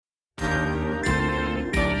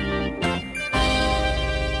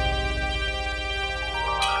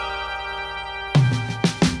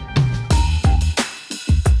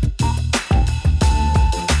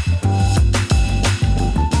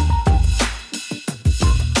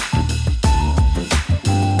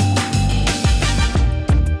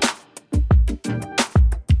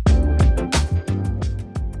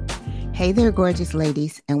Hey there, gorgeous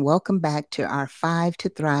ladies, and welcome back to our 5 to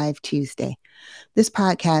Thrive Tuesday. This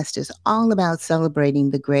podcast is all about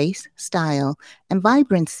celebrating the grace, style, and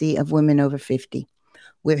vibrancy of women over 50.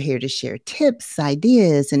 We're here to share tips,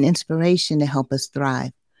 ideas, and inspiration to help us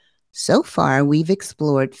thrive. So far, we've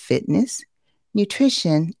explored fitness,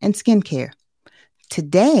 nutrition, and skincare.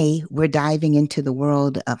 Today, we're diving into the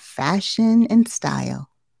world of fashion and style.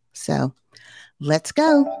 So, let's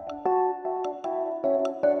go.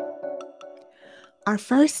 Our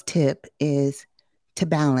first tip is to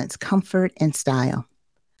balance comfort and style.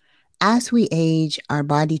 As we age, our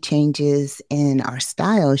body changes and our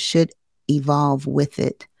style should evolve with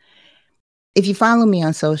it. If you follow me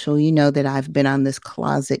on social, you know that I've been on this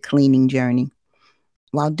closet cleaning journey.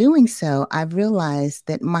 While doing so, I've realized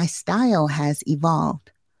that my style has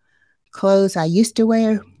evolved. Clothes I used to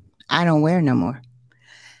wear, I don't wear no more.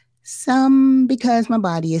 Some because my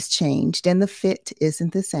body has changed and the fit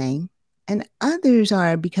isn't the same, and others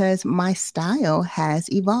are because my style has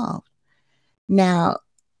evolved. Now,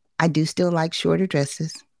 I do still like shorter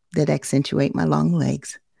dresses that accentuate my long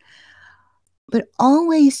legs, but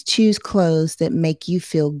always choose clothes that make you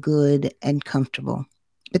feel good and comfortable.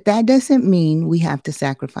 But that doesn't mean we have to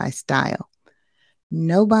sacrifice style.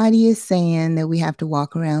 Nobody is saying that we have to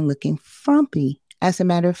walk around looking frumpy. As a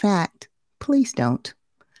matter of fact, please don't.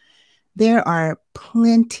 There are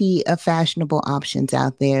plenty of fashionable options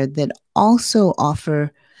out there that also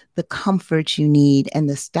offer the comfort you need and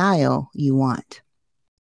the style you want.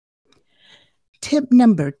 Tip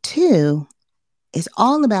number 2 is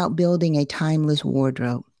all about building a timeless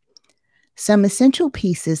wardrobe. Some essential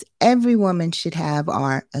pieces every woman should have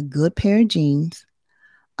are a good pair of jeans,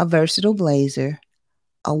 a versatile blazer,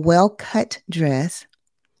 a well-cut dress,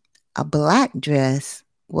 a black dress,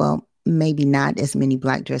 well, maybe not as many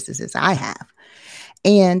black dresses as I have,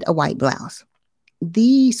 and a white blouse.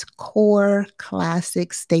 These core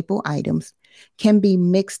classic staple items can be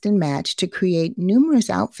mixed and matched to create numerous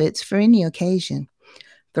outfits for any occasion.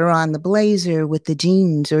 Throw on the blazer with the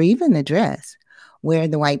jeans or even the dress. Wear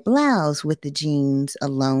the white blouse with the jeans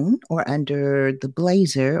alone or under the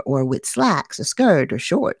blazer or with slacks, a skirt, or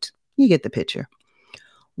shorts. You get the picture.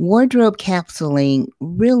 Wardrobe capsuling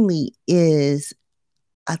really is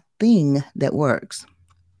a thing that works.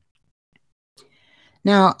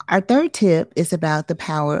 Now, our third tip is about the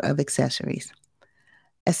power of accessories.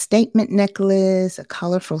 A statement necklace, a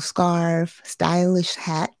colorful scarf, stylish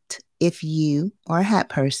hat, if you are a hat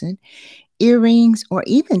person, earrings, or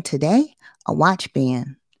even today, a watch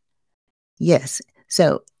band. Yes,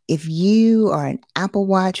 so if you are an Apple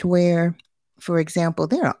Watch wearer, for example,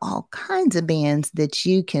 there are all kinds of bands that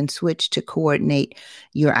you can switch to coordinate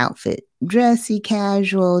your outfit. Dressy,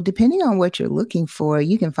 casual, depending on what you're looking for,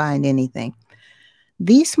 you can find anything.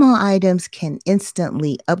 These small items can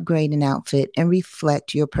instantly upgrade an outfit and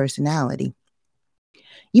reflect your personality.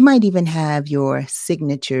 You might even have your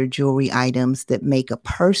signature jewelry items that make a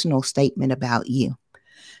personal statement about you.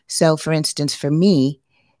 So, for instance, for me,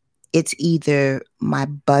 it's either my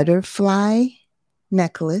butterfly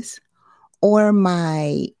necklace or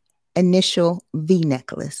my initial V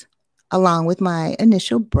necklace, along with my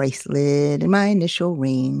initial bracelet and my initial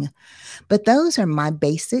ring. But those are my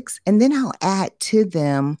basics, and then I'll add to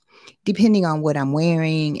them depending on what I'm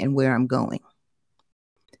wearing and where I'm going.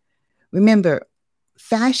 Remember,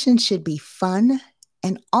 fashion should be fun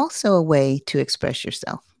and also a way to express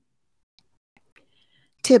yourself.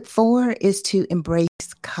 Tip 4 is to embrace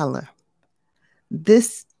color.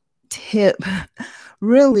 This tip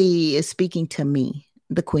really is speaking to me,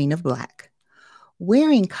 the Queen of Black.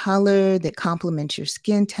 Wearing color that complements your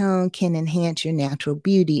skin tone can enhance your natural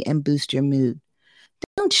beauty and boost your mood.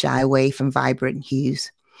 Don't shy away from vibrant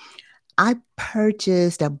hues. I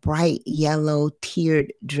purchased a bright yellow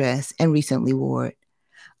tiered dress and recently wore it.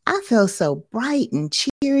 I feel so bright and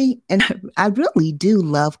cheery, and I really do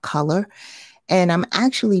love color. And I'm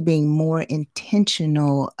actually being more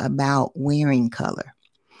intentional about wearing color.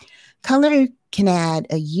 Color can add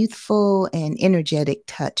a youthful and energetic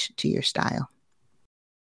touch to your style.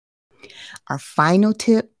 Our final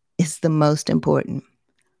tip is the most important.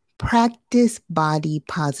 Practice body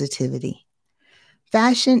positivity.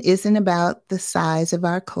 Fashion isn't about the size of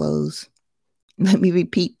our clothes. Let me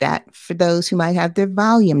repeat that for those who might have their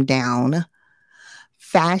volume down.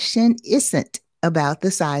 Fashion isn't about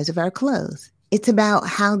the size of our clothes. It's about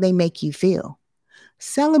how they make you feel.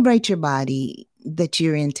 Celebrate your body that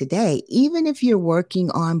you're in today, even if you're working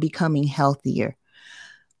on becoming healthier.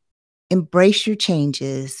 Embrace your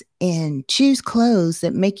changes and choose clothes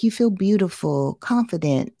that make you feel beautiful,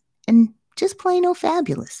 confident, and just plain old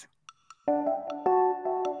fabulous.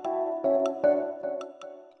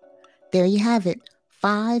 There you have it.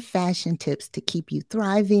 5 fashion tips to keep you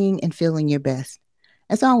thriving and feeling your best.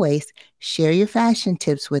 As always, share your fashion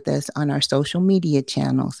tips with us on our social media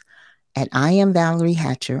channels at I am Valerie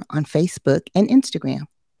Hatcher on Facebook and Instagram.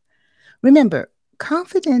 Remember,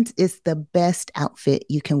 confidence is the best outfit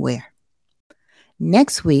you can wear.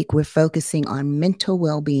 Next week, we're focusing on mental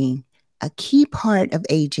well being, a key part of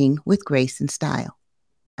aging with grace and style.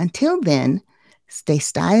 Until then, stay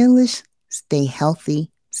stylish, stay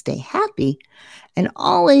healthy, stay happy, and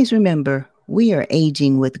always remember we are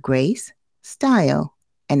aging with grace, style,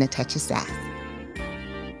 and a touch of sass.